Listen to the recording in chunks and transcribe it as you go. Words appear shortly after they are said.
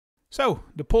So,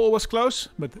 the poll was close,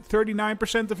 but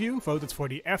 39% of you voted for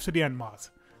the After the End mod.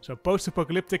 So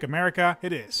post-apocalyptic America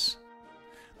it is.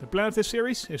 The plan of this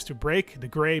series is to break the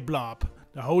grey blob,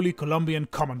 the Holy Columbian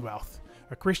Commonwealth,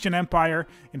 a Christian empire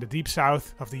in the deep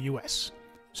south of the US.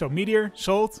 So Meteor,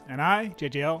 Salt and I,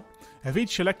 JJL, have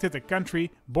each selected a country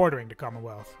bordering the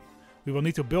Commonwealth. We will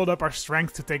need to build up our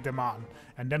strength to take them on,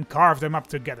 and then carve them up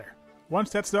together.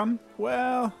 Once that's done,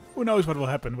 well, who knows what will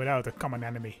happen without a common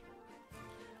enemy.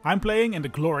 I'm playing in the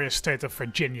glorious state of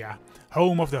Virginia,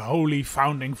 home of the Holy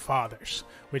Founding Fathers,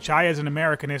 which I as an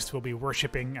Americanist will be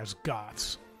worshipping as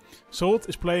gods. Salt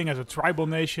is playing as a tribal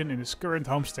nation in its current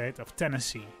home state of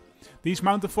Tennessee. These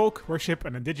mountain folk worship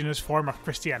an indigenous form of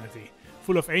Christianity,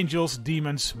 full of angels,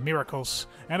 demons, miracles,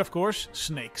 and of course,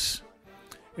 snakes.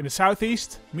 In the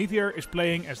southeast, Meteor is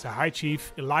playing as the High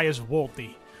Chief Elias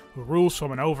Waldney, who rules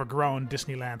from an overgrown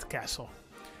Disneyland castle.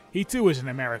 He too is an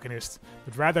Americanist,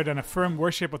 but rather than a firm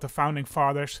worship of the Founding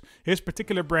Fathers, his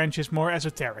particular branch is more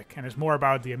esoteric and is more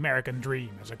about the American dream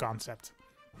as a concept.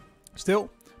 Still,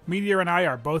 Meteor and I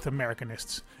are both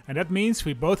Americanists, and that means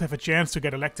we both have a chance to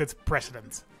get elected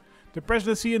president. The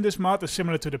presidency in this mod is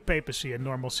similar to the papacy in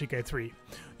normal CK3.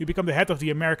 You become the head of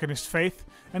the Americanist faith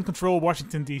and control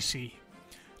Washington DC.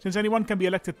 Since anyone can be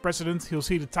elected president, you'll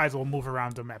see the title move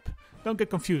around the map. Don't get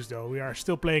confused though, we are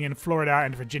still playing in Florida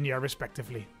and Virginia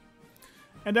respectively.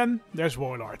 And then there's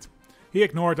Warlord. He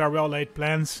ignored our well-laid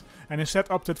plans and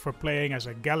instead opted for playing as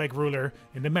a Gallic ruler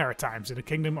in the Maritimes in the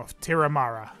kingdom of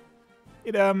Tiramara.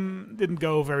 It didn't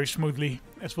go very smoothly,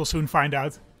 as we'll soon find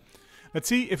out. Let's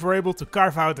see if we're able to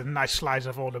carve out a nice slice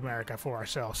of old America for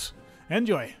ourselves.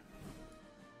 Enjoy!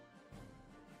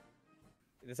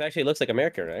 This actually looks like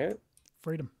America, right?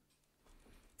 Freedom.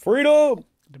 Freedom!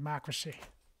 Democracy.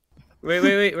 Wait,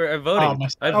 we're voting.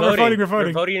 We're voting.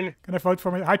 We're voting. Can I vote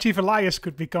for me? High Chief Elias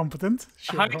could be competent.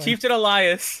 Sure, High Chieftain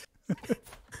Elias.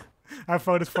 I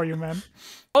voted for you, man.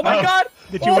 Oh my god!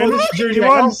 Did you win? You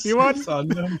won! You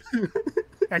won!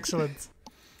 Excellent.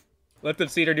 Let them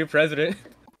see their new president.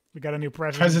 We got a new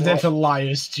president. President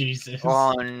Elias, Jesus.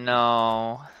 Oh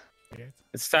no.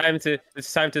 It's time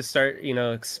to start, you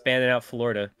know, expanding out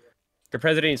Florida. The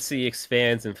presidency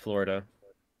expands in Florida.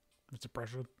 Mr.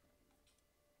 President.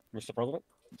 Mr. President?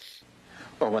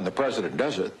 Well, when the president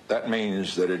does it, that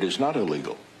means that it is not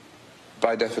illegal.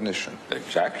 By definition.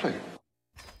 Exactly.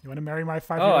 You want to marry my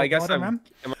 5-year-old daughter, man?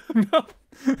 No.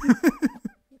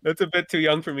 That's a bit too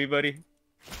young for me, buddy.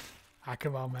 Ah,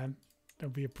 come on, man.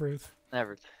 Don't be a prude.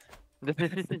 Never. I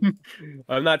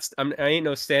ain't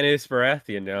no Stannis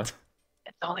Baratheon now.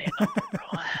 It's only a number,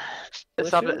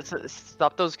 bro.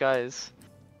 Stop those guys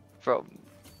from...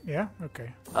 Yeah?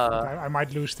 Okay. I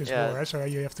might lose this war, so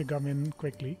you have to come in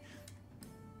quickly.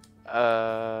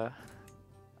 Oh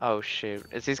shoot.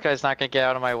 Is these guys not gonna get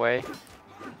out of my way?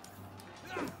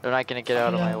 They're not gonna get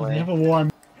out of my way. Never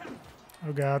warm.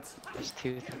 Oh god. There's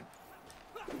two.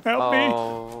 Help me!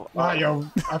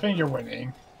 I think you're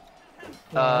winning.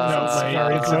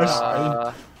 Very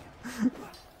close.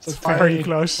 It's very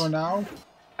close. For now.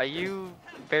 Are you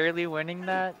barely winning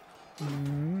that?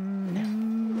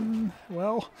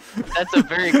 Well, that's a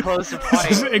very close fight.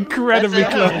 This is incredibly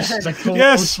close.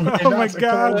 Yes! Oh my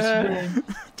god!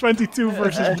 22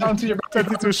 versus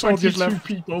 22 soldiers left.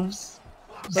 Hey,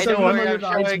 don't worry, I'm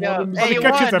showing up. Hey, we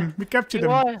captured them. We captured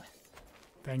them.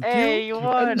 Thank you. Hey, you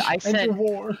won. I said.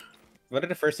 One of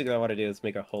the first things I want to do is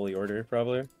make a holy order,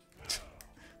 probably.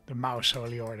 The Mouse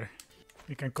Holy Order.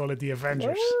 We can call it the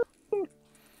Avengers.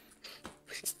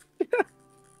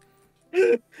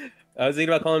 I was thinking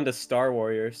about calling them the Star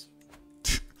Warriors.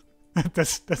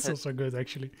 that's also good,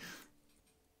 actually.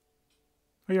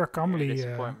 Oh, you're comely,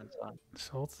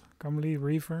 Salt. Comely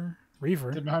Reaver.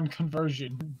 Demand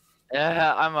conversion.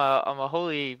 Yeah, I'm a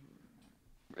holy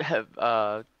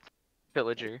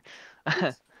villager.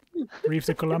 Reef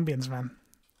the Colombians, man.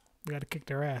 We gotta kick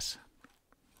their ass.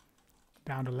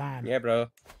 Down the line. Yeah, bro.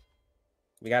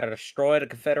 We gotta destroy the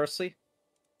Confederacy.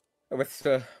 With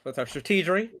our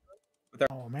strategy.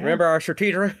 Remember our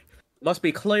strategy? Must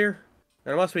be clear.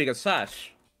 And it must be concise.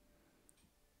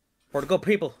 For the good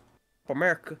people. For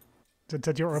America. Is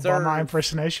that your Obama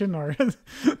impersonation, or?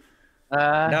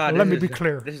 No, let me be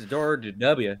clear. This is George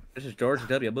W. This is George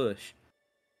W. Bush.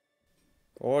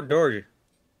 Or Georgia.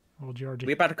 Old Georgia.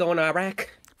 We about to go in Iraq.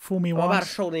 Fool me I'm once. about to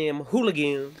show them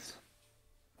hooligans.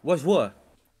 What's what?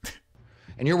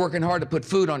 And you're working hard to put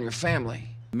food on your family.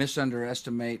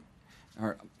 Underestimate.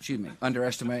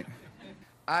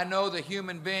 I know the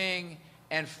human being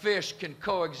and fish can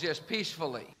coexist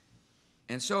peacefully.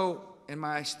 And so, in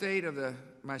my State of the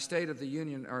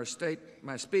Union, or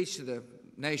my speech to the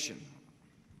nation,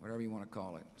 whatever you want to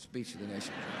call it, speech to the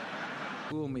nation.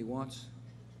 Fool me once.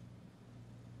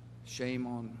 Shame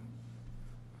on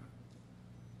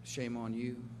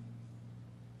you.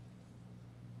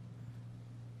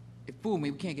 If fool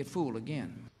me, we can't get fooled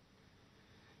again.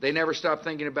 They never stop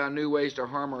thinking about new ways to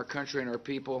harm our country and our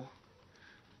people,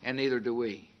 and neither do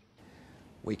we.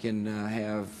 We can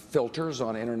have filters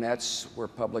on internets where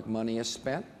public money is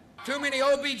spent. Too many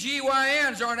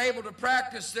OBGYNs aren't able to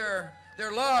practice their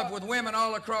love with women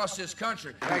all across this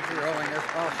country. Thanks for rolling this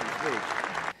awesome speech.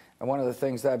 And one of the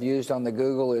things that I've used on the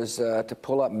Google is to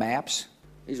pull up maps.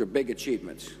 These are big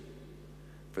achievements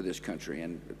for this country,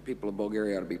 and the people of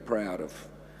Bulgaria ought to be proud of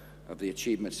the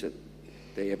achievements that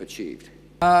they have achieved.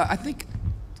 I think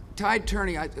tide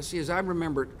turning, see, as I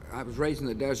remember, I was raised in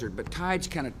the desert, but tides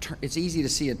kind of it's easy to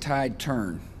see a tide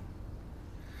turn.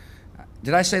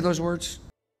 Did I say those words?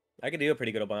 I could do a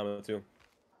pretty good Obama, too.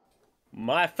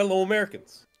 My fellow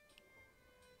Americans.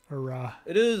 Hurrah.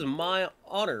 It is my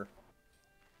honor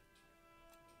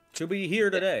to be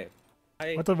here today.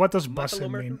 What does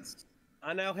bussin' mean?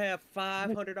 I now have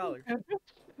 $500.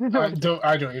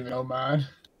 I don't even know, man.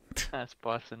 That's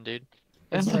bussin', dude.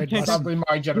 It's Probably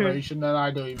my generation, and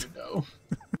I don't even know.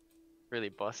 Really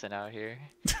bussin' out here.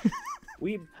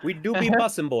 We do be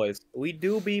bussin', boys. We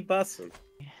do be bussin'.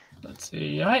 Let's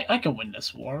see. I can win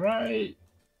this war, right?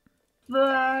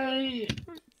 Right.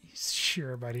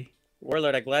 Sure, buddy.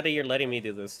 Warlord, I'm glad that you're letting me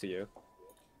do this to you.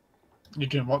 You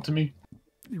doing what to me?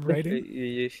 You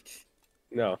rating?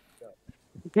 No.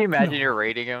 Can you imagine you're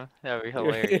rating him? That would be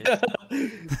hilarious.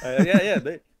 Yeah.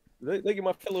 Thank you,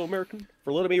 my fellow American,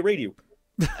 for letting me rate you.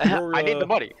 I need the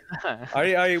money.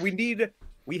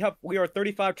 We are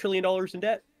 $35 trillion in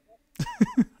debt.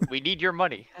 We need your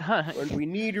money. And we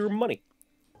need your money.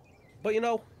 But you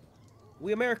know,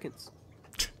 we Americans.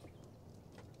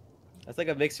 That's like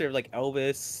a mixture of like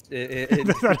Elvis.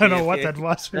 I don't know what that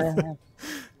was.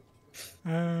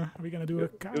 Are we gonna do a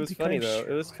comedy? It was funny though.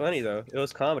 It was funny though. It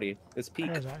was comedy. It's peak.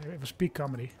 It was peak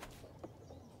comedy.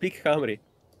 Peak comedy.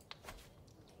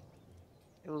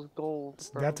 It was gold. It's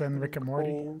that and Rick and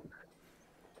Morty.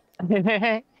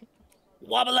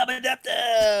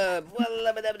 Wobble-lubba-dub-dub!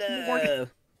 Wobble-lubba-dub-dub!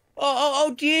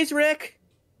 Oh, geez, Rick!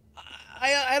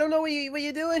 I don't know what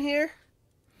you doing here.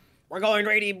 We're going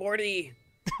Rady Morty.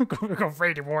 We're going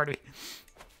Rady Morty.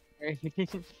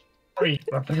 Wait,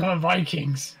 we're becoming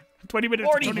Vikings. 20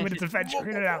 minutes adventure.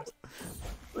 In and out.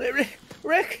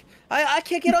 Rick, I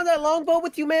can't get on that longboat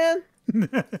with you, man.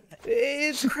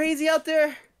 It's crazy out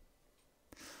there.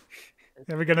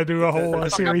 Yeah, we're gonna do a whole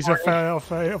series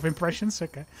of impressions.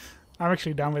 Okay, I'm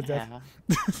actually down with that.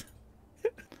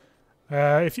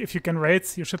 If you can raid,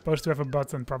 you're supposed to have a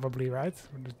button, probably, right?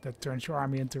 That turns your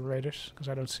army into raiders, because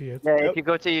I don't see it. Yeah, if you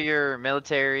go to your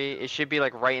military, it should be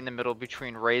like right in the middle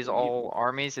between raise all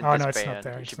armies and disband. No, it's not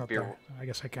there. It's not there. I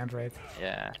guess I can't raid.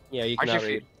 Yeah. Yeah, you cannot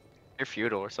raid. You're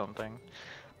feudal or something.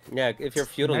 Yeah, if you're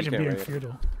feudal, Imagine you can't being raid.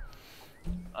 feudal.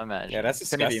 Imagine. Yeah, that's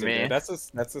disgusting. Me.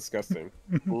 That's disgusting.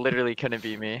 Literally couldn't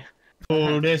be me.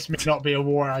 Oh, this may not be a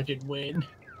war I can win.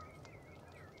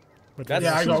 But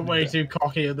yeah, I got way too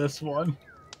cocky at this one.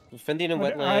 Defending in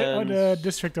wetlands. The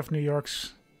District of New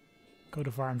York's coat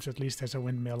of arms at least has a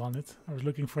windmill on it. I was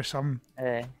looking for some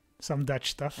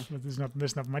Dutch stuff, but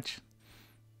there's not much.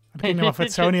 The Kingdom of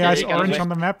Etsonia has orange on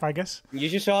the map, I guess. You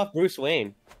should show off Bruce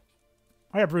Wayne.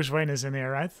 Oh yeah, Bruce Wayne is in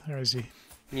here, right? Or is he?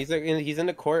 He's in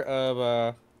the court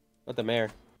of the mayor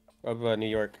of New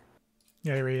York.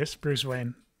 Yeah, here he is, Bruce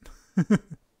Wayne.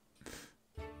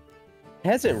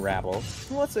 Peasant rabble.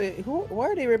 Why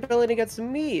are they rebelling against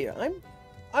me? I'm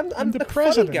the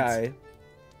president. Funny guy.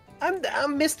 I'm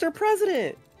Mr.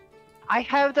 President. I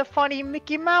have the funny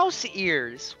Mickey Mouse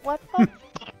ears. What the?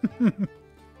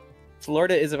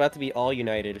 Florida is about to be all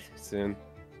united soon.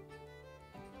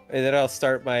 And then I'll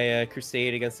start my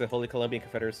crusade against the Holy Columbian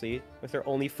Confederacy with their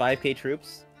only 5K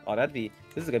troops. Oh, this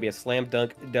is gonna be a slam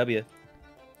dunk W.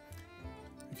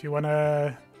 If you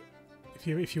wanna,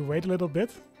 if you wait a little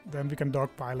bit, then we can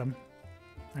dogpile them.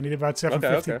 I need about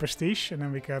 750 prestige, and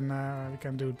then we can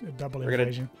do a double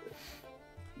invasion.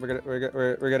 We're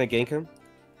gonna gank him.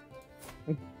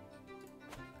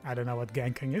 I don't know what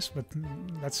ganking is, but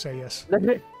let's say yes.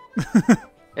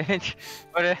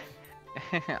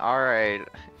 All right.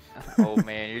 Oh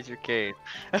man, here's your cave.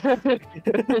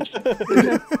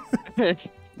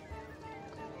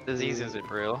 Disease isn't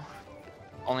real.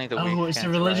 Only the weak. Oh, it's the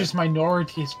religious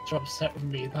minorities which are upset with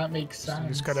me. That makes sense. So you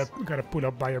just gotta pull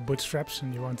up by your bootstraps,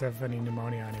 and you won't have any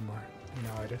pneumonia anymore. You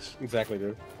know how it is. Exactly,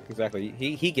 dude. Exactly.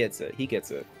 He gets it. He gets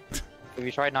it. Have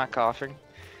you tried not coughing?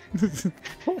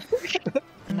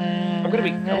 I'm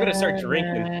gonna start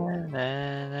drinking.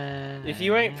 If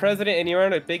you ain't president and you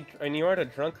aren't a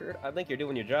drunkard, I think you're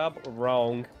doing your job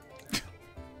wrong.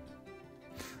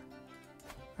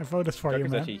 I voted for you,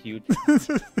 man. Actually huge.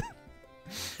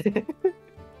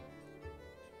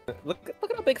 Look at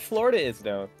how big Florida is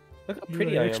now. Look how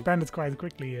pretty I am. Expanded quite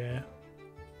quickly.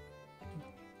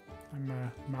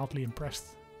 I'm mildly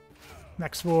impressed.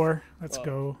 Next war, let's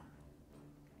go.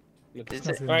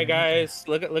 Alright, guys,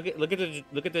 look at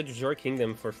the du jour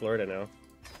kingdom for Florida now.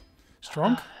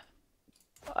 Strong.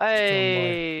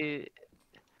 The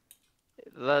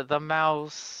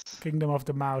mouse. Kingdom of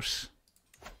the mouse.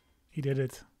 He did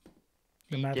it.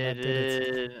 The mad lad did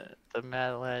it. The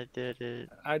mad lad did it.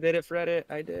 I did it, Reddit.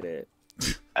 I did it.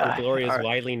 The glory is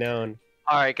widely known.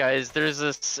 Alright, guys, there's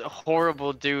this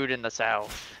horrible dude in the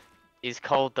south. He's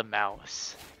called the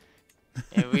Mouse.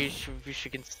 And we should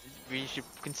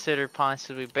consider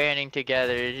possibly banding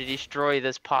together to destroy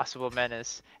this possible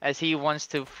menace, as he wants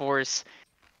to force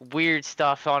weird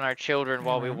stuff on our children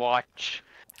while we watch.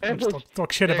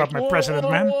 Talk shit about my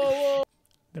president, man.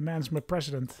 The man's my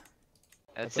president.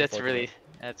 That's really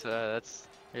sad.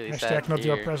 Hashtag not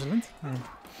your president.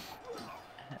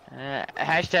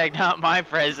 Hashtag not my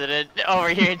president over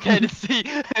here in Tennessee.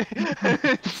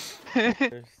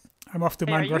 I'm off to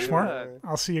Mount Rushmore.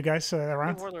 I'll see you guys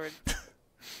around. Warlord.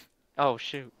 Oh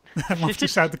shoot. I'm off to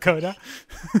South Dakota.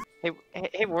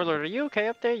 Hey, Warlord, are you okay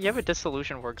up there? You have a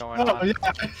dissolution war going on. Oh yeah,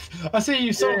 I see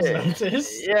you saw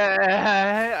notice.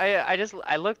 Yeah,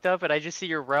 I looked up and I just see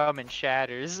your rum and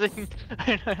shatters.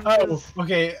 Oh,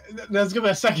 okay. There's gonna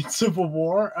be a second civil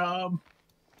war. I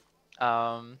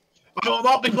will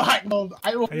not be blackballed.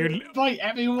 I will fight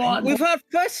everyone. We've had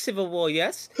first civil war,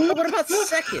 yes. But what about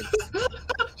second?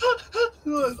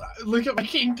 Look at my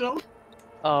kingdom.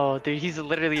 Oh, dude, he's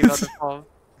literally about to fall.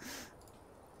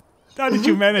 How did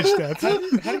you manage that?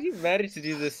 How did you manage to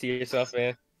do this to yourself,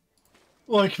 man?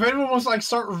 Look, if anyone wants to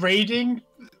start raiding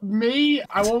me,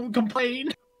 I won't complain.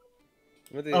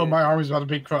 Oh, my army's about to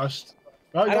be crushed.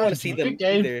 Well, I don't want to see them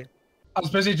either. I was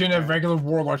busy doing a regular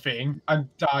warlord thing. I'm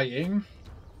dying.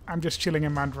 I'm just chilling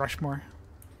in Mount Rushmore.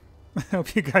 I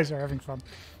hope you guys are having fun.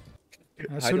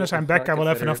 As soon as I'm back, I will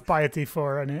have enough piety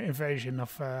for an invasion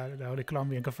of the Holy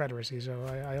Columbian Confederacy, so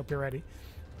I hope you're ready.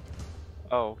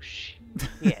 Oh, shit.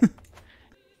 Yeah.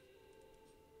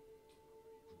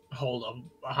 Hold on.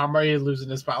 How am I losing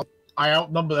this battle? I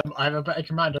outnumber them. I have a better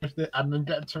commander. I'm in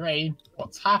better terrain.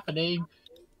 What's happening?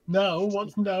 No.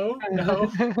 What's no?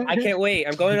 I can't wait.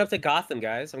 I'm going up to Gotham,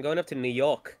 guys. I'm going up to New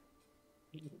York.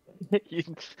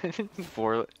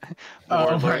 Warlord.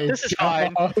 This is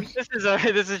fine.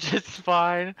 This is just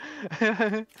fine.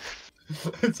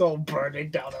 It's all burning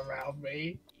down around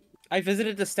me. I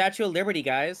visited the Statue of Liberty,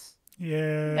 guys.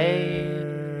 Yeah.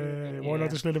 Hey.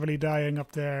 Warlord is literally dying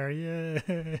up there. Yay.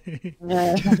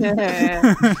 I'm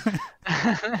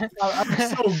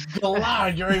so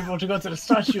glad you're able to go to the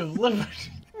Statue of Liberty.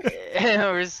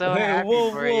 We're so happy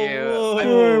for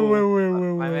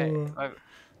you.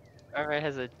 My man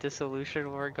has a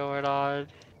dissolution war going on.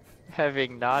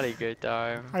 Having not a good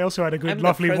time. I also had a good,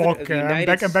 lovely walk.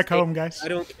 I'm back home, guys. I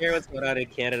don't care what's going on in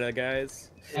Canada,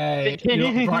 guys. Hey,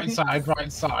 right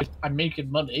side. I'm making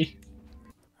money.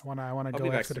 I wanna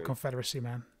go after the Confederacy,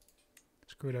 man.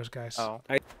 Screw those guys. Oh.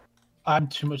 I'm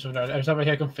too much of a nerd. Every time I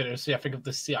hear Confederacy, I think of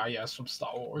the CIS from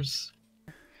Star Wars.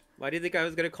 Why do you think I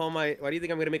was gonna why do you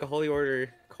think I'm gonna make a holy order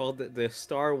called the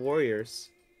Star Warriors?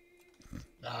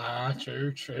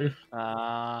 True.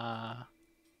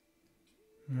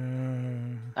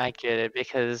 I get it,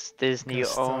 because Disney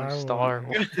owns Star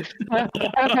Wars.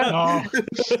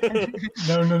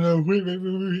 No,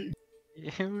 wait.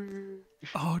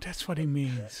 Oh, that's what he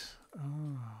means.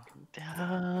 Oh.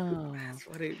 That's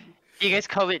what it... Do you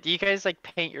guys like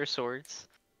paint your swords?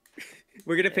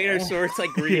 We're gonna paint our swords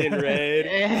like green and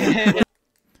red.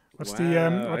 What's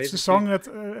the song at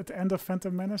the end of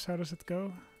Phantom Menace? How does it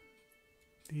go?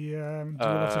 The Duel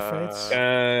of the Fates.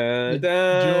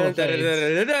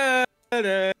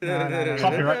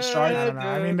 Copyright strike. No.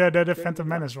 I mean the Phantom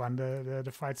Menace one,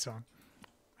 the fight song.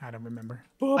 I don't remember.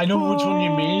 I know which one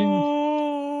you mean.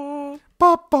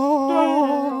 That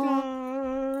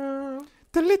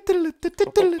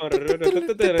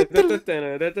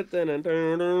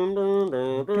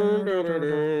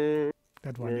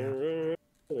one, yeah.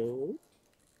 I feel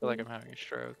like I'm having a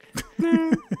stroke.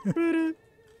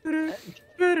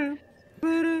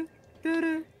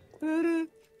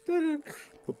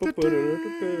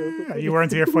 You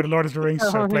weren't here for the Lord of the Rings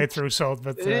playthrough, Salt,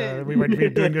 but we were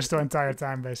doing this the entire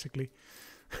time, basically.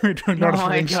 We're doing Lord of the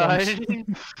Rings songs.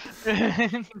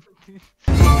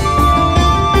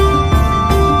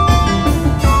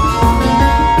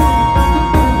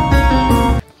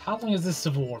 long has this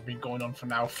civil war been going on for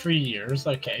now? 3 years.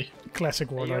 Okay. Classic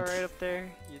Are you Warlord. alright up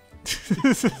there?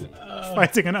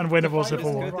 Fighting an unwinnable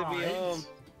civil Good war. to be home.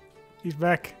 He's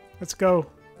back. Let's go.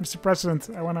 Mr. President,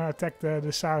 I want to attack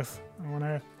the south. I want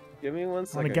to Give me one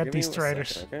second. get give these me 1 traitors.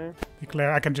 second, okay?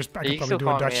 declare. I can You probably still do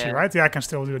a call me duchy, in. right? Yeah, I can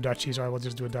still do a duchy, so I will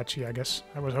just do a duchy, I guess.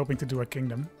 I was hoping to do a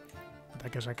kingdom, but I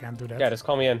guess I can't do that. Yeah, just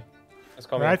call me in. Just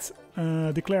call me in.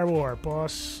 Right, declare war,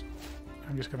 pause.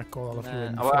 I'm just gonna call all of you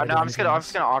in. Well, no, I'm just gonna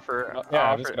offer.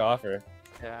 Yeah, I'm just gonna offer.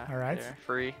 Yeah. All right. There,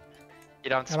 free. You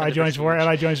don't. Ally joins war.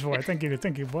 Ally joins war. Thank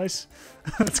you, boys.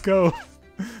 Let's go.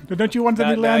 But don't you want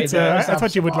any No, land? no, I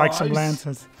thought you would like some land.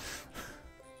 supplies.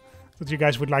 Thought you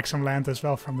guys would like some land as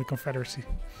well from the Confederacy.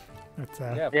 But,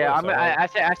 Yeah, of Yeah,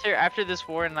 course, after this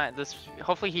war and this,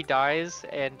 hopefully he dies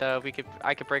and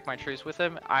I could break my truce with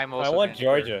him. I'm also. I want gonna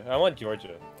do it. Georgia. I want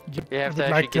Georgia. We have I to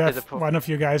would actually like to get to have the point. one of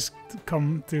you guys to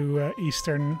come to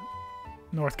eastern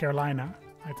North Carolina.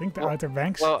 I think the Well- Outer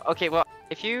Banks. Well, okay, well,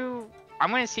 if you, I'm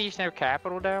gonna siege their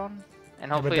capital down, and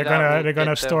Yeah, but hopefully they're that will gonna get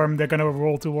them- storm. They're gonna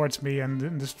roll towards me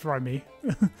and destroy me.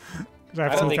 'Cause I I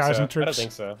have don't think 2,000 so. I troops, don't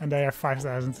think so. and they have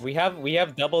 5,000. We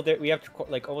have doubled it. We have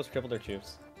like almost tripled their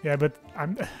troops. Yeah, but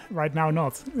I'm right now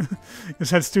not.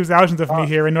 Because that's 2,000 of me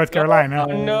here in North Carolina.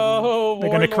 Oh no! They're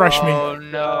gonna crush me. Oh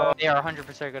no, they are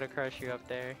 100% gonna crush you up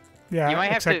there. Yeah, You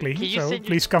might have to- exactly. can you So send your-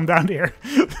 please come down here.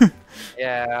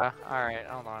 Yeah. All right,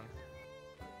 hold on.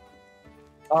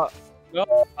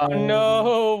 Oh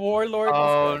no! Warlord. is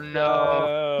Oh gonna-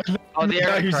 no! Oh, they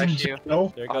are Who's gonna in crush you.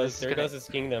 jail? There Oh, goes this is there gonna- goes his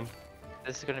kingdom.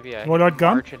 This is gonna be a Warlord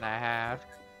gone? march and a half.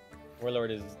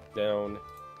 Warlord is down.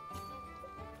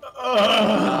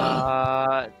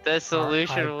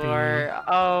 Dissolution RIP. war.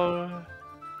 Oh.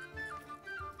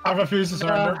 I refuse to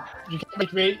surrender. You can't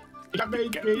make me. You can't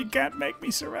make You me. can't make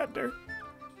me surrender.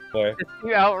 Boy. Just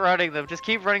keep outrunning them. Just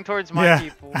keep running towards my Yeah,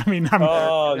 people. I mean, I'm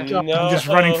Oh no! just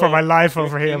running for my life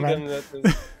over here, Kingdom man.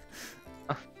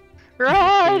 that-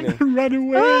 Run! Kingdom. Run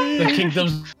away! The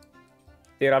kingdoms.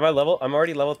 Dude, I'm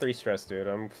already level 3 stressed, dude.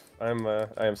 I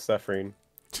am suffering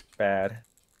bad.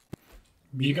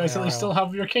 You guys at least still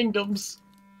have your kingdoms.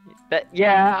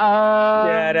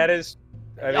 Yeah, that is.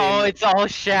 I mean, Oh, it's all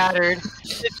shattered.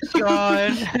 It's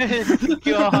gone. It's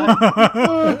gone.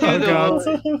 Oh the god,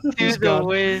 To He's the gone.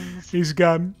 winds. he's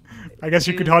gone. I guess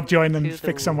you could hot join and To the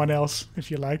fix someone else if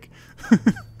you like.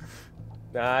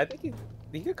 nah, I think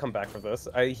he could come back from this.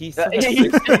 He's That's what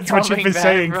you've been Coming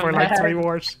saying back for from like that. 3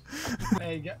 wars.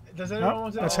 Hey, does anyone Oh,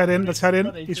 want to- let's head in. Let's head in.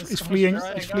 Buddy, He's just fleeing.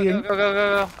 come He's straight. fleeing. Go, go,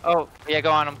 go, go. Oh, yeah,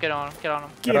 go on him. Get on him. Get on him.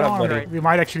 Get don't have on. money. We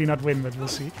might actually not win, but we'll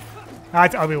see. We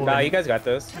will Nah, win. you guys got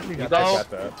this. We You got guys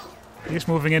this. got that. He's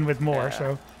moving in with more, Yeah.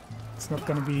 so it's not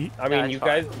gonna be. I mean, Yeah, you it's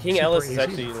guys. King Super Ellis is easy.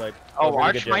 actually like. a Oh,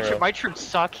 really good general. my troops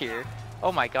suck here.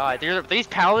 Oh my god, these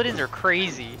paladins are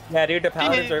crazy. Yeah, dude, the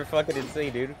paladins are fucking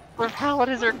insane, dude. Our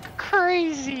paladins are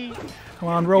crazy. Come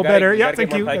on, roll You gotta- better. you Yeah, gotta thank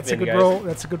get you. more That's a pipe in, good guys. roll.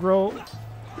 That's a good roll.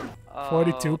 Oh,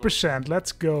 42%.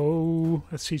 Let's go.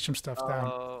 Let's see some stuff down.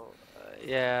 Oh,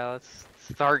 yeah. Let's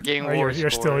start getting Oh, war you're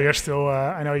score. still.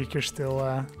 I know you're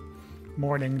still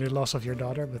mourning the loss of your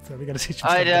daughter, but we gotta see some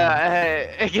I, stuff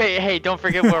down. hey, don't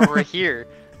forget why we're here.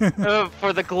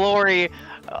 For the glory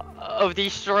of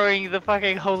destroying the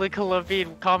fucking Holy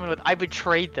Columbian Commonwealth. I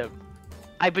betrayed them.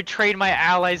 I betrayed my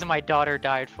allies and my daughter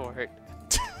died for it.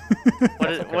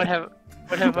 What have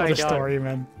What I a done? story,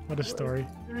 man. What a story.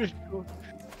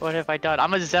 What have I done?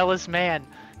 I'm a zealous man.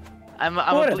 I'm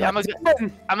What have I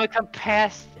done?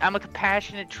 a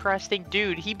compassionate, trusting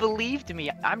dude. He believed me.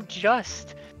 I'm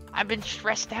just. I've been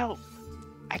stressed out.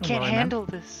 I can't worry, man. handle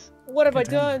this. What have I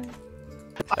Good time. done?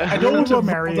 I don't want to We'll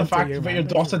marry marry the into fact you, that man. your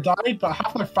daughter died, but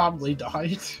half my family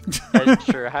died. That's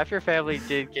true. Half your family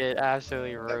did get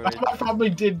absolutely ruined. Half my family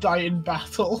did die in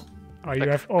battle. Oh, you Like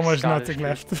have almost Scottish nothing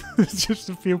left. Just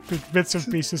a few bits and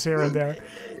pieces here and there.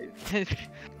 I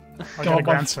got a God,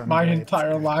 grandson. my Great.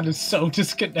 entire land is so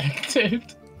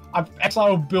disconnected. I've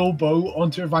exiled Bilbo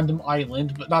onto a random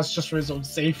island, but that's just for his own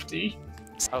safety.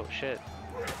 Oh shit.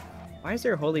 Why is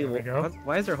there holy? There we go.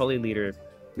 Why is there holy leader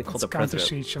called Let's the counter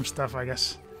president? siege some stuff, I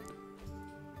guess.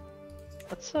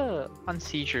 Let's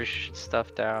unsiege your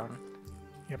stuff down.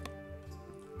 Yep.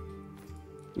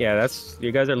 Yeah, that's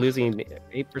you guys are losing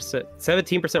 8%,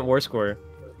 17% war score.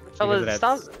 Fella, Because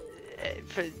stop. that's-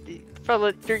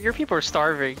 Fella, your people are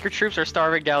starving. Your troops are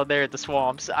starving down there at the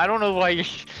swamps. I don't know why you're.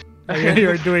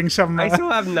 You're doing some. I still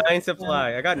have 9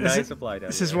 supply. I got This 9 is- supply down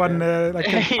This here, is one okay?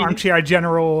 like an armchair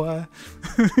general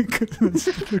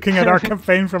looking at our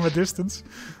campaign from a distance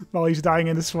while he's dying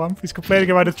in the swamp. He's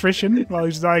complaining about attrition while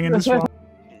he's dying in the swamp.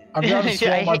 I'm gonna Yeah,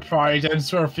 swallow I my hate- pride and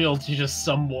swear fealty to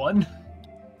someone.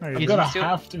 There I'm you gonna still-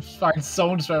 have to find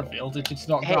Someone's Fairfield if it's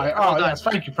not Hey, right. hold Oh on. yes,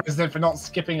 thank you, President, for not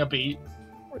skipping a beat.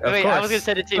 Wait, I was gonna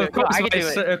send it to you. Of course, I can do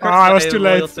my- it. of course I was my too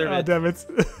loyal late. servant. Oh, damn it.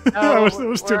 No, I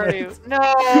was too where are late. you?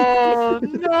 No,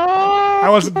 no. I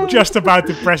was just about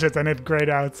to press it and it grayed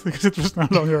out because it was no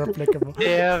longer applicable.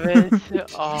 Damn it.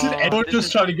 Oh, Did anyone this just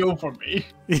is- try to go for me?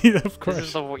 Yeah, of This course.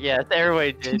 is the yeah, the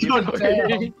airway did. God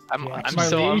damn. I'm Yeah, I'm My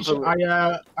so liege,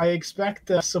 unbelievable. I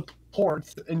expect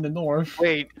support in the north.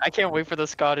 Wait, I can't wait for the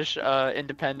Scottish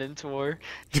independence war.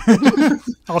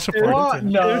 I'll support What? it.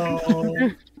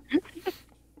 No.